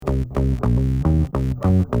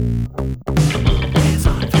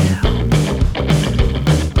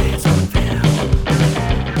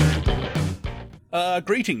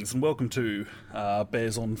Greetings and welcome to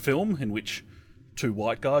Bears on Film, in which two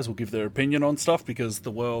white guys will give their opinion on stuff because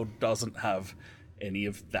the world doesn't have any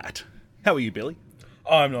of that. How are you, Billy?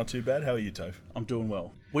 I'm not too bad. How are you, Toph? I'm doing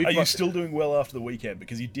well. Are you still doing well after the weekend?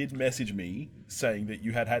 Because you did message me saying that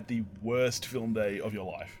you had the worst film day of your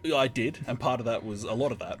life. I did, and a lot of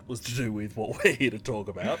that was to do with what we're here to talk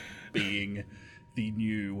about, being the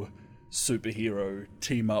new superhero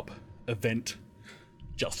team-up event,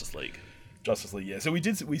 Justice League. Justice League, yeah. So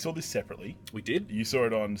we saw this separately. We did. You saw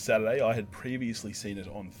it on Saturday. I had previously seen it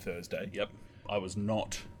on Thursday. Yep. I was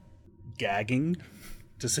not gagging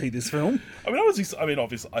to see this film. Obviously,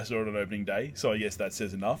 I saw it on opening day, so I guess that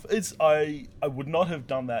says enough. I would not have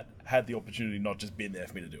done that had the opportunity not just been there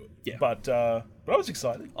for me to do it. Yeah. But I was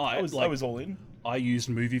excited. I was all in. I used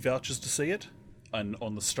movie vouchers to see it, and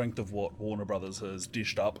on the strength of what Warner Brothers has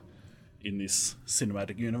dished up in this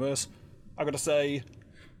cinematic universe, I got to say,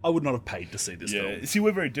 I would not have paid to see this film. See,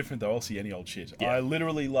 we're very different though. I'll see any old shit. Yeah. I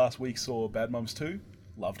literally last week saw Bad Moms 2.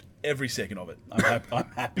 Loved every second of it. I'm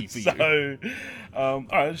happy for you. All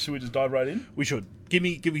right, should we just dive right in? We should. Give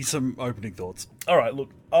me some opening thoughts. All right, look,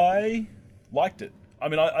 I liked it. I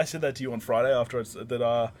mean, I said that to you on Friday after I said that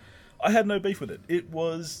I had no beef with it. It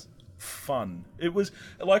was fun. It was,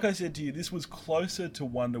 like I said to you, this was closer to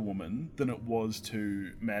Wonder Woman than it was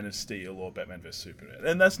to Man of Steel or Batman vs Superman.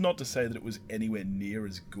 And that's not to say that it was anywhere near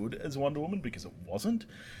as good as Wonder Woman, because it wasn't.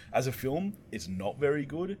 As a film, it's not very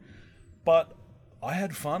good. But I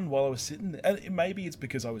had fun while I was sitting there. And maybe it's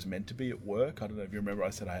because I was meant to be at work. I don't know if you remember, I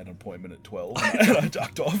said I had an appointment at 12 and I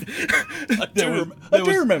ducked off. I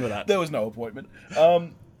do remember that. There was no appointment.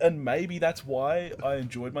 And maybe that's why I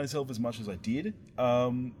enjoyed myself as much as I did.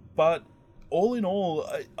 But all in all,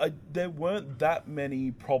 there weren't that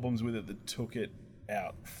many problems with it that took it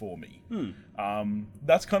out for me.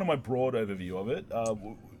 That's kind of my broad overview of it.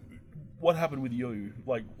 What happened with you?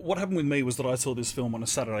 What happened with me was that I saw this film on a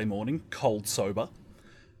Saturday morning, cold sober,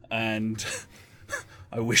 and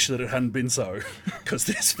I wish that it hadn't been so, because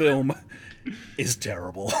this film is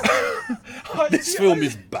terrible. This film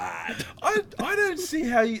is bad. I don't see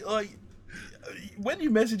how you, when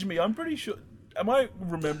you messaged me, I'm pretty sure, am I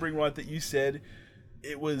remembering right that you said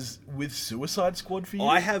it was with Suicide Squad for you?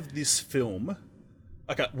 I have this film,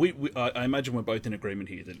 okay, I imagine we're both in agreement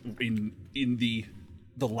here, that in the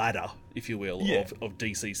ladder, if you will, of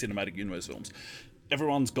DC Cinematic Universe films,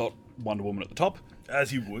 everyone's got Wonder Woman at the top.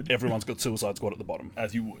 As you would. Everyone's got Suicide Squad at the bottom.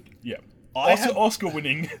 As you would, yeah.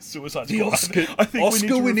 Oscar-winning Suicide Squad. I think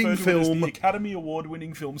Oscar-winning film, the Academy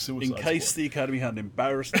Award-winning film Suicide Squad. In case the Academy hadn't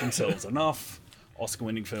embarrassed themselves enough,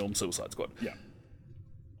 Oscar-winning film Suicide Squad. Yeah.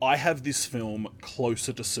 I have this film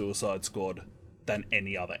closer to Suicide Squad than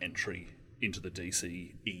any other entry into the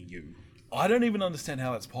DC EU. I don't even understand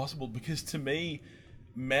how that's possible, because to me,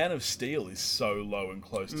 Man of Steel is so low and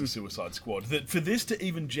close to Suicide Squad that for this to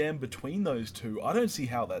even jam between those two, I don't see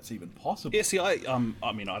how that's even possible. Yeah, see, I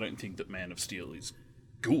don't think that Man of Steel is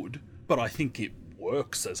good, but I think it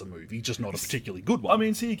works as a movie, just not a particularly good one. I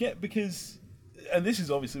mean, see, because, and this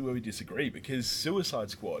is obviously where we disagree, because Suicide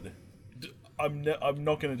Squad, I'm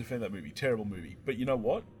not going to defend that movie, terrible movie, but you know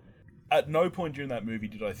what? At no point during that movie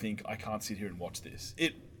did I think, I can't sit here and watch this.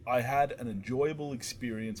 I had an enjoyable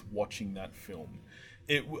experience watching that film.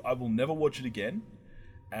 I will never watch it again,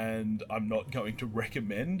 and I'm not going to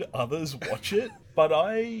recommend others watch it. But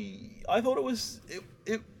I thought it was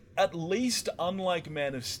at least, unlike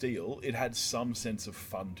Man of Steel, it had some sense of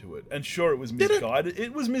fun to it. And sure, it was misguided.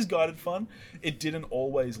 It was misguided fun. It didn't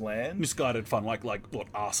always land. Misguided fun, like what,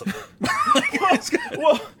 arson?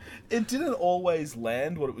 Well, it didn't always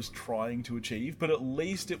land what it was trying to achieve, but at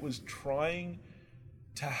least it was trying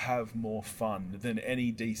to have more fun than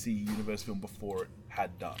any DC Universe film before it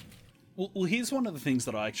had done. Well, here's one of the things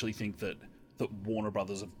that I actually think that Warner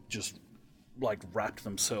Brothers have just wrapped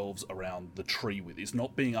themselves around the tree with, is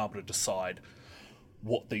not being able to decide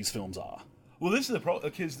what these films are. Well, this is the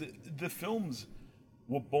problem, because the films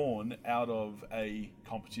were born out of a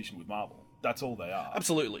competition with Marvel. That's all they are.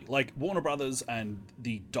 Absolutely. Warner Brothers and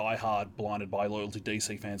the diehard, blinded by loyalty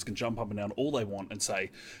DC fans can jump up and down all they want and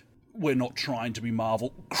say, we're not trying to be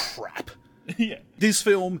Marvel. Crap. Yeah. This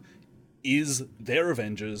film is their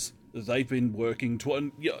Avengers. They've been working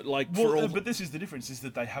to, but this is the difference, is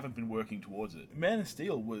that they haven't been working towards it. Man of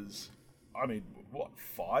Steel was,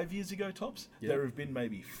 5 years ago tops? Yeah. There have been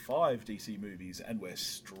maybe 5 DC movies, and we're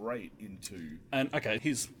straight into... And, okay,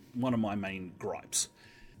 here's one of my main gripes.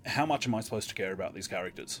 How much am I supposed to care about these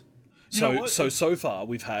characters? So far,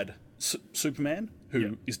 we've had Superman,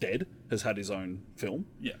 who is dead, has had his own film.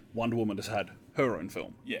 Yeah. Wonder Woman has had her own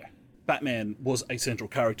film. Yeah. Batman was a central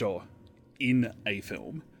character in a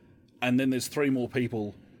film. And then there's 3 more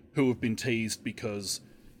people who have been teased because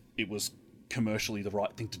it was commercially the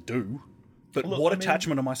right thing to do. But Look, what I mean-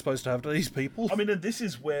 attachment am I supposed to have to these people? I mean, and this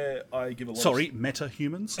is where I give a lot Sorry,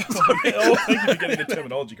 meta-humans? Oh, thank you for getting the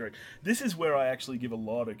terminology correct. This is where I actually give a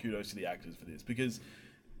lot of kudos to the actors for this, because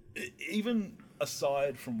even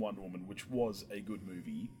aside from Wonder Woman, which was a good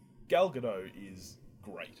movie, Gal Gadot is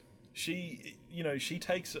great. She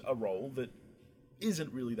takes a role that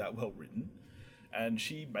isn't really that well written, and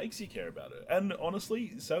she makes you care about it. And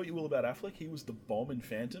honestly, say what you will about Affleck, he was the bomb in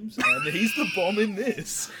Phantoms, and he's the bomb in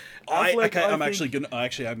this. I'm Affleck, actually going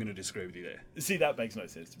to disagree with you there. See, that makes no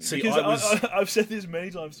sense to me. See, because I've said this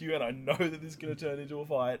many times to you, and I know that this is going to turn into a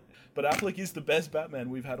fight, but Affleck is the best Batman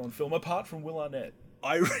we've had on film, apart from Will Arnett.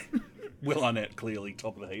 Will Arnett, clearly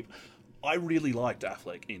top of the heap. I really liked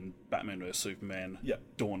Affleck in Batman vs Superman: Yeah.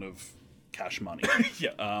 Dawn of Cash Money.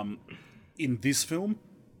 Yeah. In this film,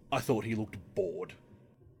 I thought he looked bored,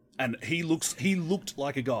 and he looked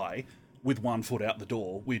like a guy with one foot out the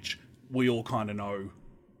door, which we all kind of know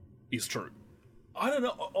is true. I don't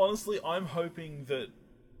know. Honestly, I'm hoping that...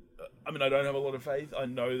 I mean, I don't have a lot of faith. I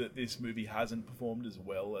know that this movie hasn't performed as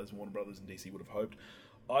well as Warner Brothers and DC would have hoped.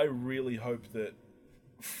 I really hope that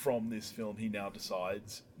from this film he now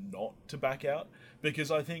decides not to back out,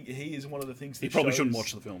 because I think he is one of the things that He probably shows... shouldn't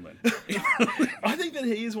watch the film then. I think that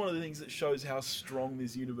he is one of the things that shows how strong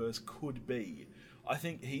this universe could be. I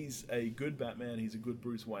think he's a good Batman, he's a good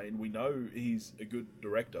Bruce Wayne, we know he's a good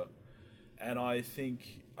director, and I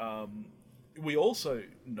think we also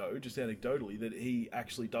know, just anecdotally, that he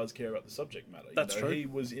actually does care about the subject matter. That's true. He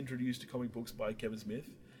was introduced to comic books by Kevin Smith,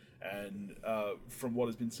 and from what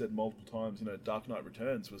has been said multiple times, Dark Knight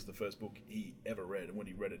Returns was the first book he ever read, and when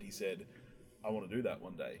he read it, he said, I want to do that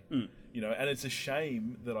one day. And it's a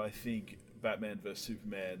shame that I think Batman vs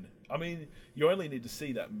Superman... I mean, you only need to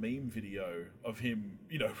see that meme video of him,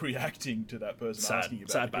 reacting to that person asking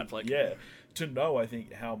about sad it. Batfleck. Yeah, to know, I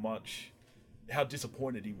think, how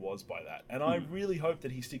disappointed he was by that. And I really hope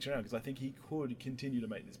that he sticks around, because I think he could continue to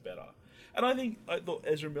make this better. And I thought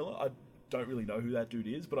Ezra Miller, I don't really know who that dude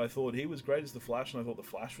is, but I thought he was great as the Flash, and I thought the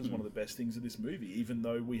Flash was one of the best things of this movie, even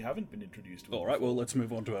though we haven't been introduced to it. All right, well, let's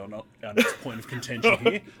move on to our next point of contention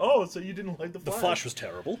here. Oh, so you didn't like the Flash? The Flash was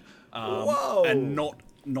terrible. Whoa! And not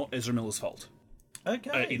Ezra Miller's fault.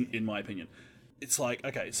 Okay. In my opinion. It's like,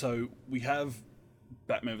 okay, so we have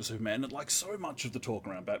Batman vs Superman, and like so much of the talk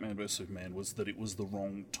around Batman vs Superman was that it was the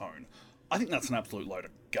wrong tone. I think that's an absolute load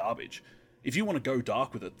of garbage. If you want to go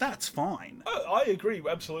dark with it, that's fine. I agree,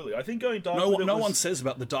 absolutely. I think going dark No with it one says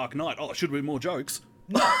about the Dark Knight, oh, should be more jokes.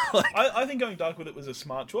 No, I think going dark with it was a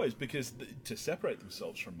smart choice, because to separate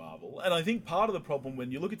themselves from Marvel. And I think part of the problem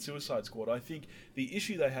when you look at Suicide Squad, I think the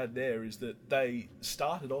issue they had there is that they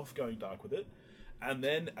started off going dark with it, and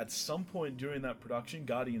then at some point during that production,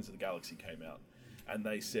 Guardians of the Galaxy came out, and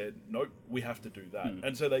they said, nope, we have to do that.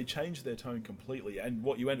 And so they changed their tone completely, and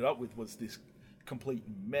what you ended up with was this complete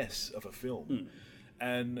mess of a film.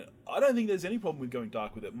 And I don't think there's any problem with going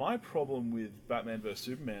dark with it. My problem with Batman vs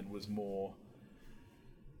Superman was more...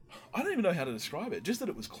 I don't even know how to describe it. Just that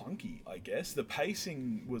it was clunky, I guess. The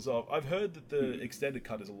pacing was off. I've heard that the extended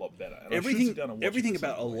cut is a lot better. And Everything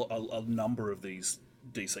about a number of these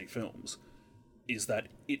DC films is that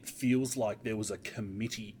it feels like there was a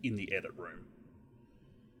committee in the edit room.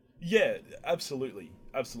 Yeah, absolutely.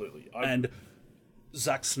 Absolutely. And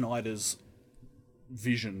Zack Snyder's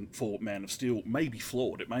vision for Man of Steel may be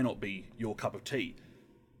flawed. It may not be your cup of tea.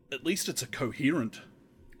 At least it's a coherent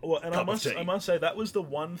and I must say that was the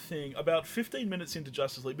one thing about 15 minutes into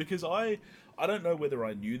Justice League, because I don't know whether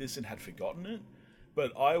I knew this and had forgotten it,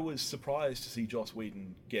 but I was surprised to see Joss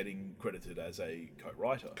Whedon getting credited as a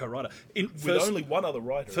co-writer. With only one other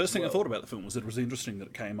writer. First thing I thought about the film was that it was interesting that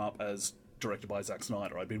it came up as directed by Zack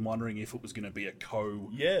Snyder. I'd been wondering if it was going to be a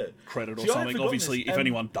co-credit or something. Obviously, if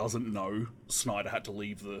anyone doesn't know, Snyder had to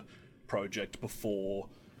leave the project before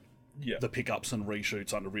the pickups and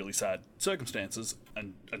reshoots under really sad circumstances,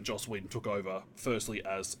 and Joss Whedon took over, firstly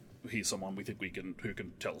as here's someone we think who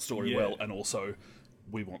can tell a story well, and also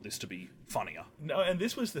we want this to be funnier. No, and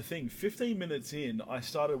this was the thing. 15 minutes in, I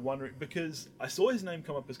started wondering, because I saw his name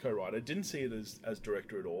come up as co-writer, didn't see it as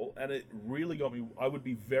director at all, and it really got me. I would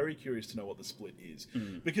be very curious to know what the split is.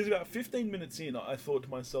 Because about 15 minutes in, I thought to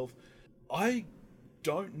myself, I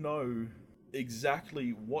don't know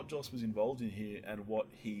exactly what Joss was involved in here and what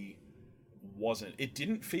he wasn't. It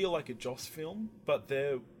didn't feel like a Joss film, but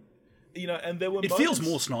there You know, and there were It feels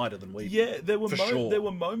more Snyder than Whedon. Yeah, there were sure. there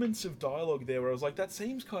were moments of dialogue there where I was like, that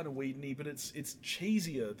seems kind of Whedon-y, but it's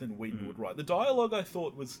cheesier than Whedon would write. The dialogue I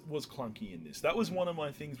thought was clunky in this. That was one of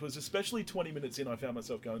my things. Was especially 20 minutes in, I found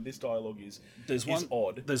myself going, this dialogue is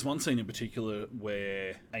odd. There's one scene in particular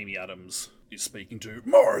where Amy Adams is speaking to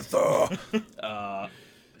Martha.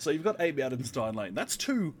 So you've got Amy Adams, Diane Lane. That's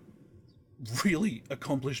two really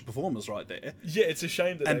accomplished performers right there. Yeah, it's a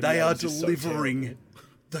shame that and Amy they are Adams is so delivering terrible.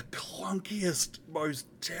 the clunkiest, most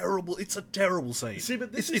terrible. It's a terrible scene. See, but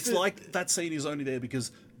it's like that scene is only there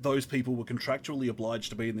because those people were contractually obliged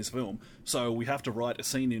to be in this film, so we have to write a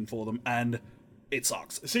scene in for them, and it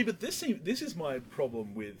sucks. See, but this is my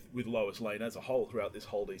problem with Lois Lane as a whole throughout this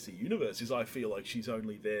whole DC universe. Is I feel like she's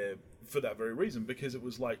only there for that very reason, because it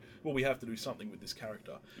was like, well, we have to do something with this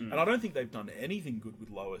character, and I don't think they've done anything good with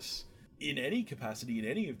Lois in any capacity in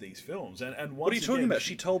any of these films. And once What are you talking about?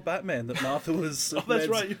 She told Batman that Martha was that's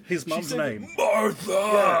right. his mum's said, name. Martha!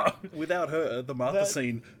 Yeah. Without her, the Martha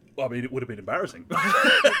scene, I mean, it would have been embarrassing.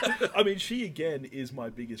 I mean, she again is my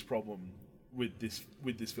biggest problem with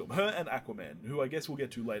this film. Her and Aquaman, who I guess we'll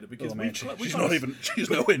get to later, because she's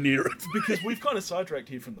nowhere near it. Because we've kind of sidetracked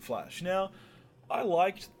here from The Flash. Now, I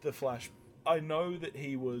liked The Flash. I know that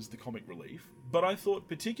he was the comic relief, but I thought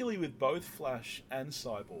particularly with both Flash and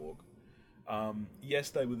Cyborg, yes,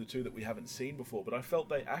 they were the two that we haven't seen before, but I felt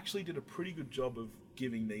they actually did a pretty good job of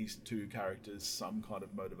giving these two characters some kind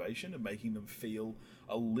of motivation and making them feel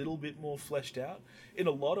a little bit more fleshed out. In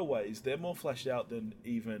a lot of ways, they're more fleshed out than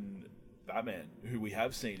even Batman, who we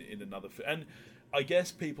have seen in another film. And I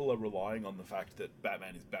guess people are relying on the fact that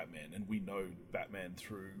Batman is Batman, and we know Batman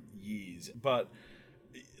through years. But,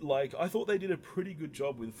 like, I thought they did a pretty good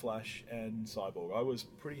job with Flash and Cyborg. I was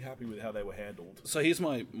pretty happy with how they were handled. So here's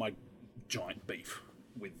my giant beef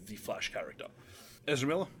with the Flash character. Ezra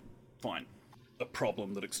Miller, fine. A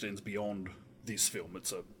problem that extends beyond this film.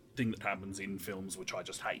 It's a thing that happens in films which I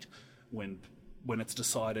just hate. When it's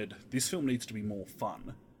decided this film needs to be more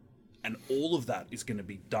fun, and all of that is going to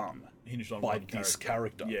be done Hinged on by one this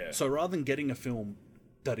character. Yeah. So rather than getting a film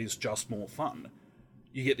that is just more fun,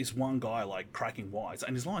 you get this one guy like cracking wise,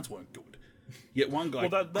 and his lines weren't good. Yet one guy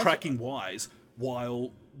cracking wise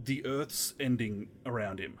while the Earth's ending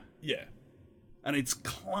around him. Yeah. And it's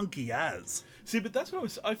clunky as. See, but that's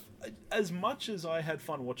what as much as I had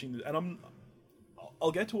fun watching this, and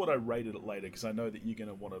I'll get to what I rated it later, because I know that you're going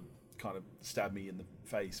to want to kind of stab me in the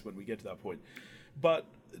face when we get to that point. But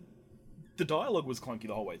the dialogue was clunky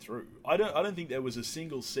the whole way through. I don't think there was a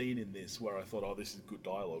single scene in this where I thought, oh, this is good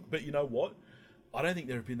dialogue. But you know what? I don't think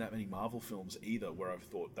there have been that many Marvel films either where I've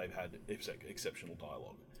thought they've had exceptional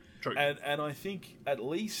dialogue. True. And I think, at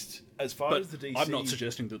least as far as the DC... I'm not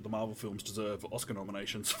suggesting that the Marvel films deserve Oscar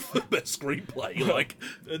nominations for best screenplay. Like,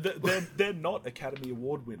 they're not Academy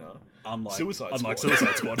Award winner. Unlike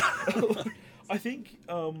Suicide Squad. I think,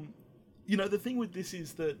 the thing with this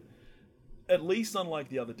is that, at least unlike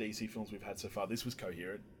the other DC films we've had so far, this was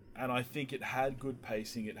coherent. And I think it had good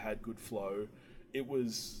pacing, it had good flow. It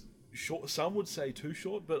was short. Some would say too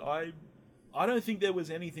short, but I don't think there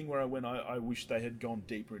was anything where I wish they had gone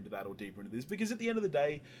deeper into that or deeper into this, because at the end of the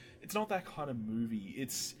day, it's not that kind of movie.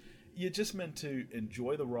 You're just meant to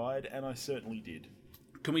enjoy the ride, and I certainly did.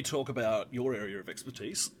 Can we talk about your area of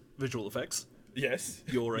expertise, visual effects? Yes.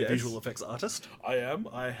 You're a visual effects artist. I am.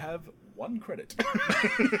 I have one credit.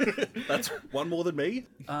 That's one more than me.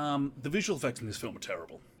 The visual effects in this film are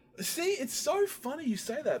terrible. See, it's so funny you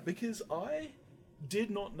say that, because I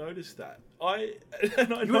did not notice that. I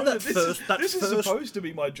know that this is supposed to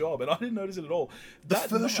be my job, and I didn't notice it at all. The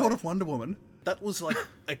first shot of Wonder Woman, that was like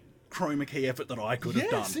a chroma key effort that I could have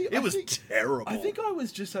done. See, it was terrible. I think I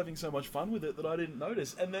was just having so much fun with it that I didn't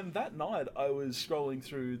notice. And then that night, I was scrolling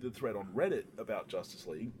through the thread on Reddit about Justice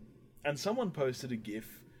League, and someone posted a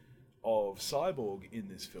GIF of Cyborg in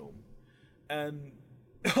this film. And,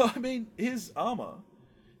 I mean, his armor,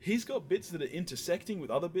 he's got bits that are intersecting with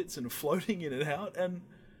other bits and floating in and out, and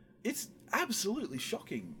it's absolutely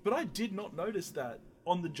shocking. But I did not notice that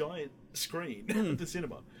on the giant screen at the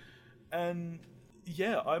cinema. And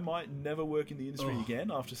yeah, I might never work in the industry again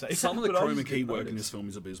after saying some that, of the chroma key work in this film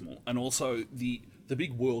is abysmal. And also the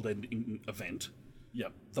big world-ending event.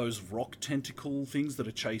 Yep. Those rock tentacle things that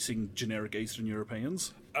are chasing generic Eastern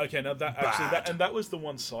Europeans. Okay, now that was the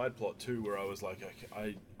one side plot too, where I was like,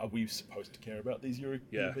 okay, are we supposed to care about these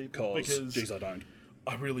European people? Because, geez, I don't.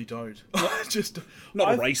 I really don't. I just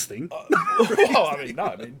Not a race thing. well, I mean, no.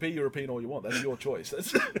 I mean, be European all you want. That's your choice.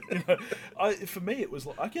 That's, for me, it was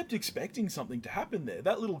like I kept expecting something to happen there.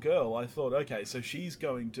 That little girl, I thought, okay, so she's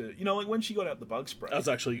going to, like when she got out the bug spray. That was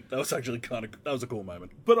actually that was a cool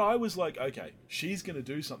moment. But I was like, okay, she's going to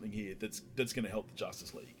do something here that's going to help the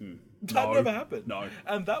Justice League. That never happened. No.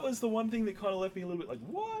 And that was the one thing that kind of left me a little bit like,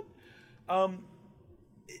 what?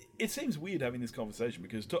 It seems weird having this conversation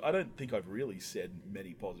because I don't think I've really said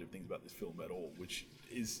many positive things about this film at all, which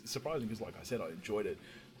is surprising because, like I said, I enjoyed it.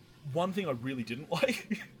 One thing I really didn't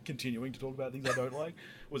like, continuing to talk about things I don't like,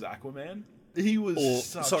 was Aquaman. He was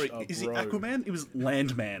is it Aquaman? It was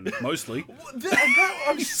Landman, mostly.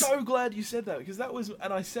 I'm so glad you said that because that was,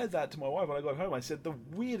 and I said that to my wife when I got home. I said the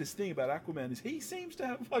weirdest thing about Aquaman is he seems to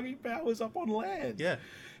have fucking powers up on land. Yeah.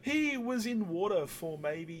 He was in water for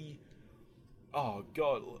maybe... Oh,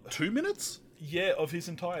 God. 2 minutes? Yeah, of his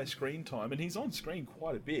entire screen time, and he's on screen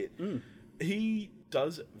quite a bit. He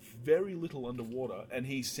does very little underwater, and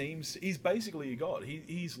he's basically a god.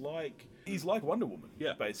 He's like Wonder Woman,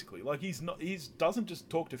 basically. Like, he doesn't just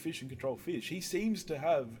talk to fish and control fish. He seems to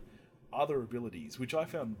have other abilities, which I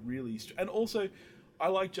found really... And also, I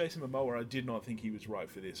like Jason Momoa. I did not think he was right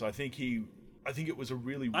for this. I think it was a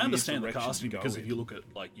really weird I understand the direction casting to go because in. if you look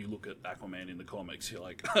at Aquaman in the comics, you're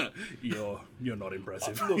like, you're not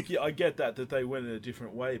impressive. Look, yeah, I get that they went in a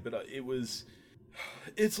different way, but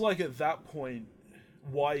it's like at that point,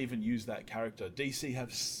 why even use that character? DC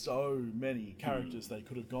have so many characters they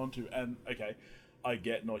could have gone to, and okay, I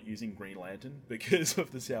get not using Green Lantern because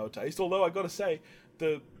of the sour taste. Although I got to say,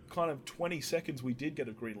 the kind of 20 seconds we did get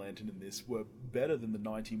of Green Lantern in this were better than the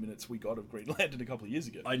 90 minutes we got of Green Lantern a couple of years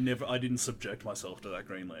ago. I didn't subject myself to that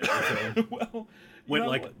Green Lantern film.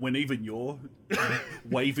 Well, when even you're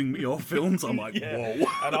waving me off films, I'm like, whoa.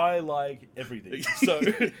 And I like everything. So,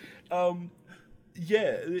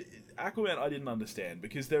 Aquaman I didn't understand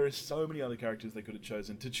because there are so many other characters they could have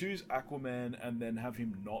chosen. To choose Aquaman and then have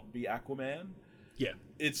him not be Aquaman,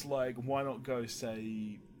 it's like, why not go,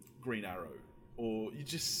 say, Green Arrow? Or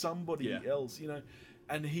just somebody else,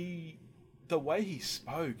 and the way he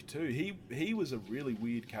spoke too, he was a really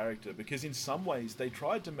weird character because in some ways they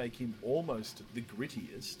tried to make him almost the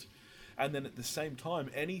grittiest, and then at the same time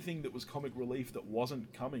anything that was comic relief that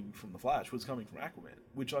wasn't coming from the Flash was coming from Aquaman,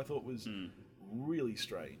 which I thought was really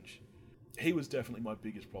strange. He was definitely my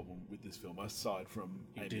biggest problem with this film, aside from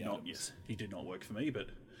Amy Adams. He did not work for me, but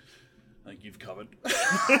I think you've covered.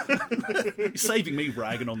 You're saving me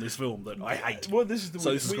ragging on this film that I hate. Well, this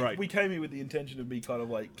is great. We came here with the intention of me kind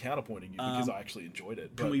of like counterpointing you because I actually enjoyed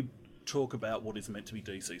it. Can we talk about what is meant to be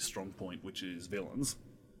DC's strong point, which is villains?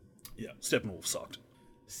 Yeah, Steppenwolf sucked.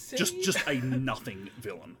 Just a nothing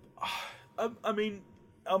villain. I mean,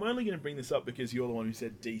 I'm only going to bring this up because you're the one who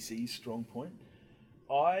said DC's strong point.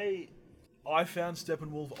 I found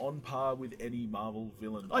Steppenwolf on par with any Marvel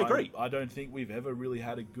villain. I agree. I don't think we've ever really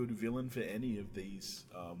had a good villain for any of these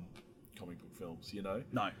comic book films,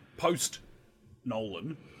 No. Post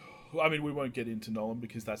Nolan. I mean, we won't get into Nolan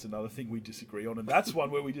because that's another thing we disagree on, and that's one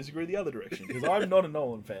where we disagree the other direction, because I'm not a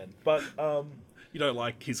Nolan fan. But you don't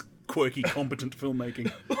like his quirky, competent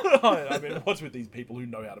filmmaking. I mean, what's with these people who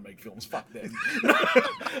know how to make films? Fuck them.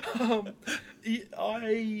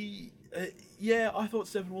 I thought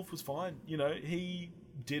Steppenwolf was fine. He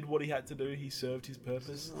did what he had to do. He served his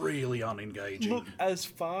purpose. Really unengaging. Look, as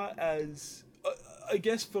far as... I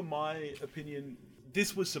guess, for my opinion,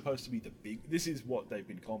 this was supposed to be this is what they've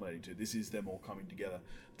been culminating to. This is them all coming together.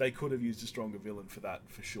 They could have used a stronger villain for that,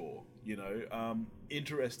 for sure.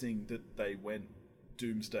 Interesting that they went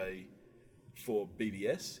Doomsday for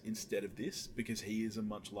BVS instead of this, because he is a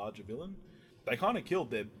much larger villain. They kind of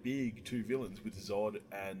killed their big two villains with Zod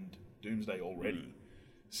and Doomsday already.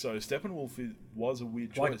 So Steppenwolf was a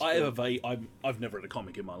weird choice. I've never read a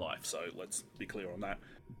comic in my life, so let's be clear on that.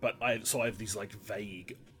 But I have these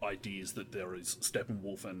vague ideas that there is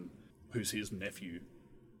Steppenwolf and who's his nephew?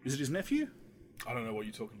 Is it his nephew? I don't know what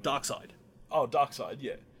you're talking about. Darkseid. Oh, Darkseid,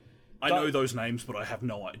 yeah. I know those names, but I have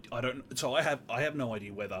no idea. I have no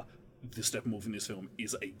idea whether the Steppenwolf in this film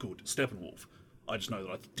is a good Steppenwolf. I just know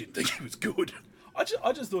that I didn't think he was good. I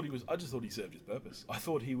just thought he served his purpose. I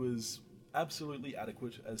thought he was absolutely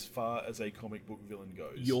adequate as far as a comic book villain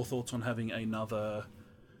goes. Your thoughts on having another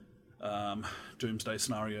Doomsday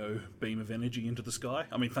scenario beam of energy into the sky?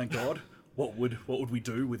 I mean, thank God. What would we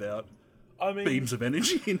do without beams of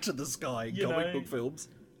energy into the sky in comic book films?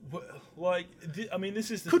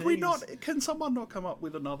 This is the Could we not? Can someone not come up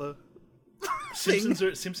with another Simpsons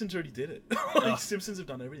already did it. Simpsons have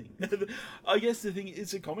done everything. I guess the thing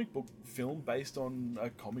is, a comic book film based on a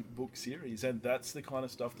comic book series, and that's the kind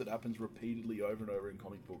of stuff that happens repeatedly over and over in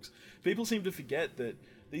comic books. People seem to forget that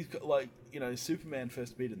these, Superman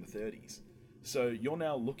first appeared in the 30s, so you're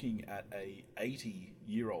now looking at a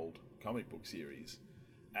 80-year-old comic book series,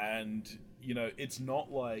 and it's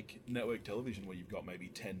not like network television where you've got maybe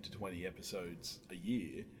 10 to 20 episodes a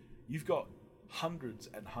year. You've got hundreds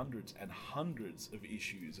and hundreds and hundreds of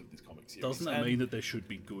issues of this comic series. Doesn't that mean that there should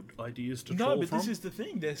be good ideas to draw from? No, but this is the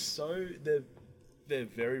thing. They're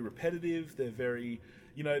very repetitive. They're very,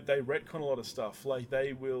 they retcon a lot of stuff. Like,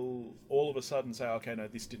 they will all of a sudden say, okay, no,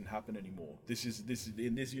 this didn't happen anymore. This is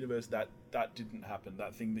in this universe that didn't happen.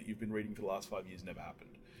 That thing that you've been reading for the last 5 years never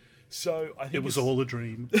happened. So I think it was all a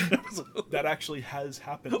dream. That actually has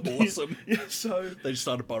happened. Awesome. Yeah, so they just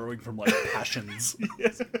started borrowing from passions.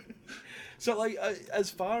 Yes. So, as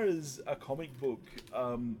far as a comic book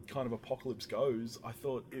kind of apocalypse goes, I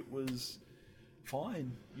thought it was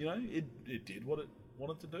fine. It did what it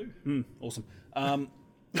wanted to do. Awesome. I'm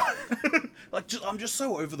just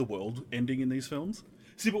so over the world ending in these films.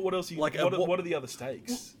 See, but what else? What are the other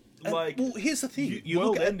stakes? Here's the thing: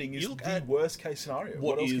 world ending is the worst case scenario.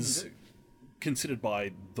 What else is can you do? Considered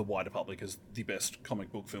by the wider public as the best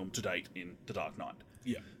comic book film to date in The Dark Knight.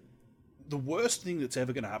 Yeah. The worst thing that's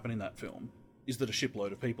ever going to happen in that film is that a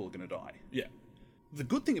shipload of people are going to die. Yeah. The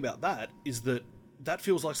good thing about that is that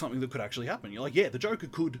feels like something that could actually happen. You're like, yeah, the Joker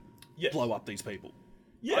could blow up these people.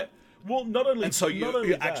 Yeah. Right? Well, not only and so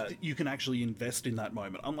that, you can actually invest in that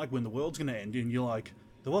moment. Unlike when the world's going to end, and you're like,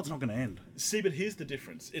 the world's not going to end. See, but here's the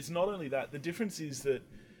difference. It's not only that. The difference is that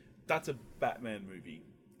that's a Batman movie.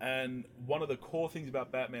 And one of the core things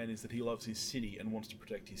about Batman is that he loves his city and wants to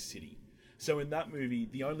protect his city. So in that movie,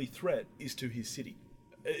 the only threat is to his city.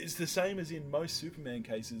 It's the same as in most Superman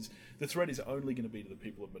cases. The threat is only going to be to the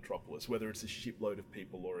people of Metropolis, whether it's a shipload of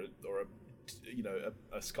people or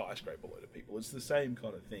a skyscraper load of people. It's the same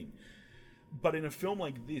kind of thing. But in a film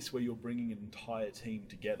like this, where you're bringing an entire team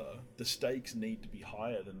together, the stakes need to be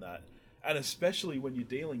higher than that. And especially when you're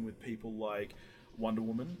dealing with people like Wonder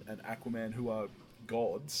Woman and Aquaman, who are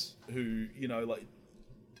gods, who,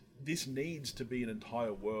 this needs to be an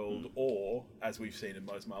entire world, or, as we've seen in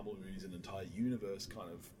most Marvel movies, an entire universe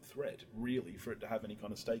kind of threat, really, for it to have any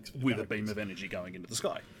kind of stakes. For with a beam of energy going into the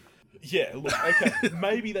sky. Yeah, look, okay,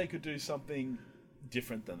 maybe they could do something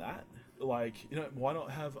different than that. Like, why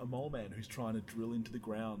not have a mole man who's trying to drill into the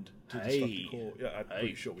ground to disrupt the core? Yeah, I'm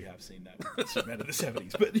pretty sure we have seen that with Superman of the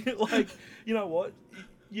 70s. But, you know what?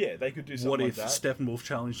 Yeah, they could do something like that. What if Steppenwolf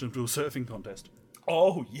challenged him to a surfing contest?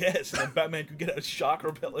 Oh, yes, and then Batman could get out a shark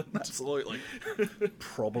repellent. Absolutely.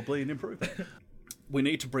 Probably an improvement. We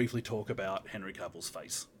need to briefly talk about Henry Cavill's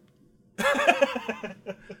face.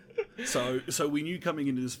 So we knew coming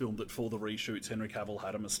into this film that for the reshoots, Henry Cavill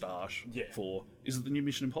had a moustache for... Is it the new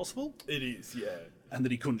Mission Impossible? It is, yeah. And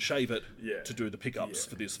that he couldn't shave it to do the pickups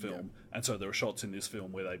for this film. Yeah. And so there are shots in this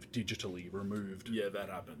film where they've digitally removed that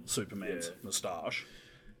happened. Superman's moustache.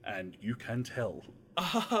 And you can tell.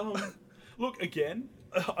 Look, again,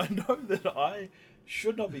 I know that I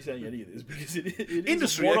should not be saying any of this because it is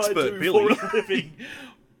industry what expert I do Billy for a living.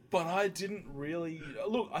 But I didn't really...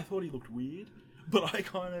 Look, I thought he looked weird, but I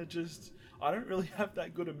kind of just... I don't really have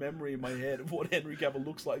that good a memory in my head of what Henry Cavill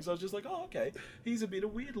looks like, so I was just like, oh, okay, he's a bit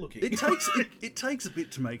of weird looking. It takes a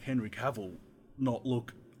bit to make Henry Cavill not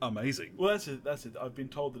look amazing. Well, that's it. I've been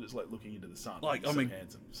told that it's like looking into the sun. Like, he's so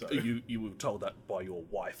handsome. So you were told that by your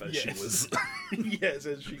wife as she was... yes,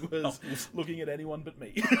 as she was looking at anyone but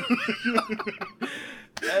me.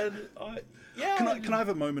 And Can I have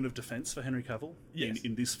a moment of defence for Henry Cavill? Yes.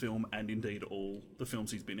 In this film and indeed all the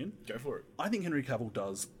films he's been in? Go for it. I think Henry Cavill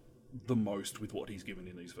does the most with what he's given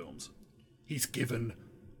in these films. He's given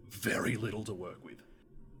very little to work with.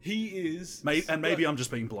 He is... Maybe I'm just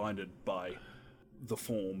being blinded by the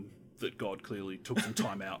form that God clearly took some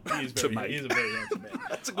time out to make. He is a very handsome man.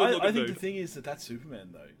 That's a good I think the thing is that's Superman,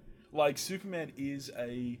 though. Like, Superman is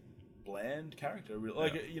a bland character.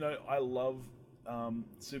 Like, I love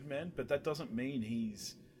Superman, but that doesn't mean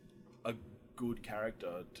he's a good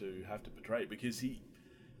character to have to portray, because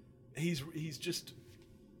he's just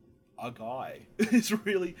a guy. It's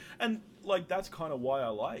really... And, like, that's kind of why I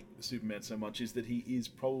like Superman so much, is that he is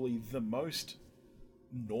probably the most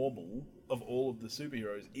normal of all of the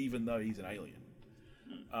superheroes, even though he's an alien.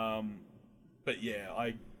 But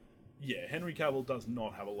Henry Cavill does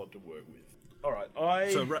not have a lot to work with. All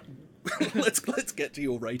right, So let's get to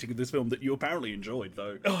your rating of this film that you apparently enjoyed,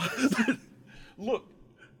 though. Look,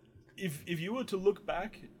 if you were to look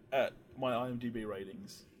back at my IMDb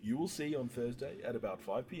ratings, you will see on Thursday at about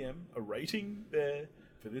 5 p.m. a rating there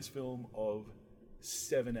for this film of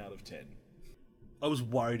 7 out of 10. I was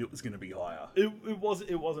worried it was going to be higher. It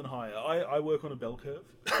wasn't higher. I work on a bell curve,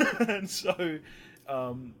 and so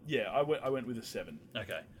I went with a 7.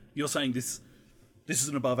 Okay. You're saying this is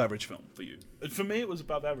an above average film for you? For me, it was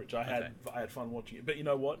above average. I had fun watching it. But you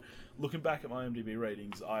know what? Looking back at my IMDb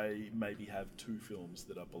ratings, I maybe have 2 films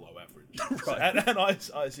that are below average. Right. And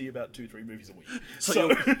I see about 2-3 movies a week.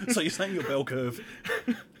 So you're saying your bell curve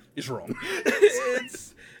is wrong?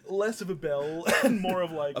 It's less of a bell and more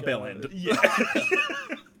of like... A bell end. Yeah.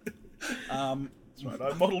 That's right.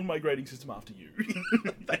 I modelled my grading system after you.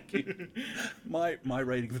 Thank you. My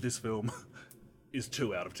rating for this film is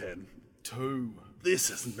 2 out of 10. 2. This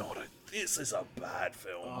is a bad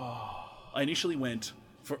film. Oh. I initially went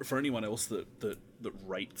for anyone else that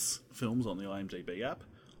rates films on the IMDb app.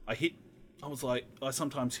 I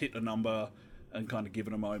sometimes hit a number and kind of give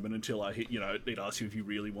it a moment until I hit, it asks you if you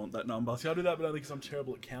really want that number. See, I do that, but only because I'm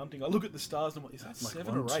terrible at counting. I look at the stars and I'm like, is that like 7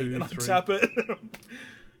 1, or 8? 2, and 3. I tap it.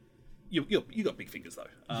 You got big fingers though.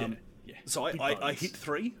 Yeah. So I hit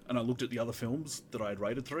 3 and I looked at the other films that I had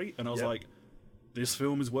rated 3 and I was like, this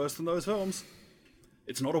film is worse than those films.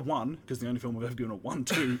 It's not a 1, because the only film I've ever given a 1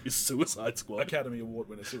 to is Suicide Squad. Academy Award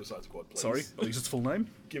winner Suicide Squad, please. Sorry, I'll use its full name.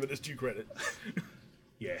 Give it its due credit.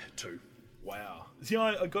 Yeah, 2. Wow. See,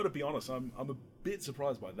 I got to be honest, I'm a bit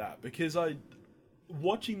surprised by that, because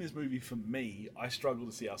watching this movie, for me, I struggle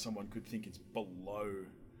to see how someone could think it's below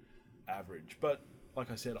average. But,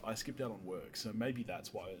 like I said, I skipped out on work, so maybe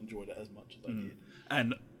that's why I enjoyed it as much as I did.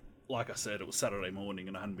 And... like I said, it was Saturday morning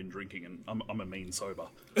and I hadn't been drinking, and I'm a mean sober.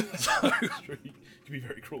 So It's true. You can be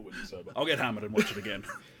very cruel when you're sober. I'll get hammered and watch it again.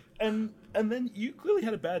 And then you clearly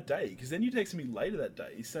had a bad day, because then you texted me later that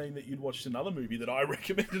day saying that you'd watched another movie that I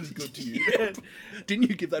recommended as good to you. Yeah. Didn't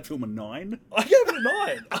you give that film a 9? I gave it a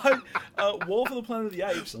 9. War for the Planet of the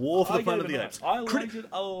Apes. War for the Planet of the Apes. I liked it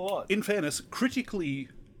a lot. In fairness, critically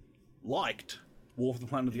liked War for the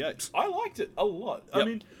Planet of the Apes. I liked it a lot. Yep. I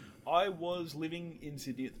mean, I was living in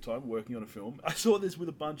Sydney at the time, working on a film. I saw this with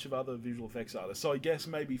a bunch of other visual effects artists. So I guess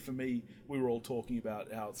maybe for me, we were all talking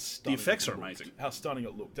about how stunning The effects it are looked, amazing. how stunning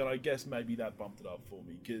it looked. And I guess maybe that bumped it up for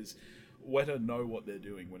me, because Weta know what they're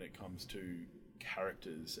doing when it comes to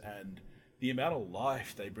characters, and the amount of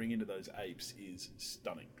life they bring into those apes is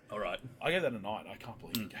stunning. All right. I gave that a 9. I can't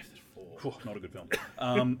believe you gave it a 4. Not a good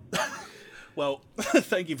film. Well,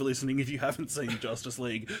 thank you for listening. If you haven't seen Justice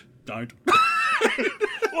League, don't.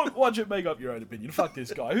 Watch it, make up your own opinion. Fuck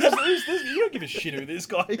this guy. Who's this? You don't give a shit who this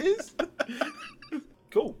guy is.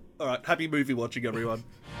 Cool. All right. Happy movie watching, everyone.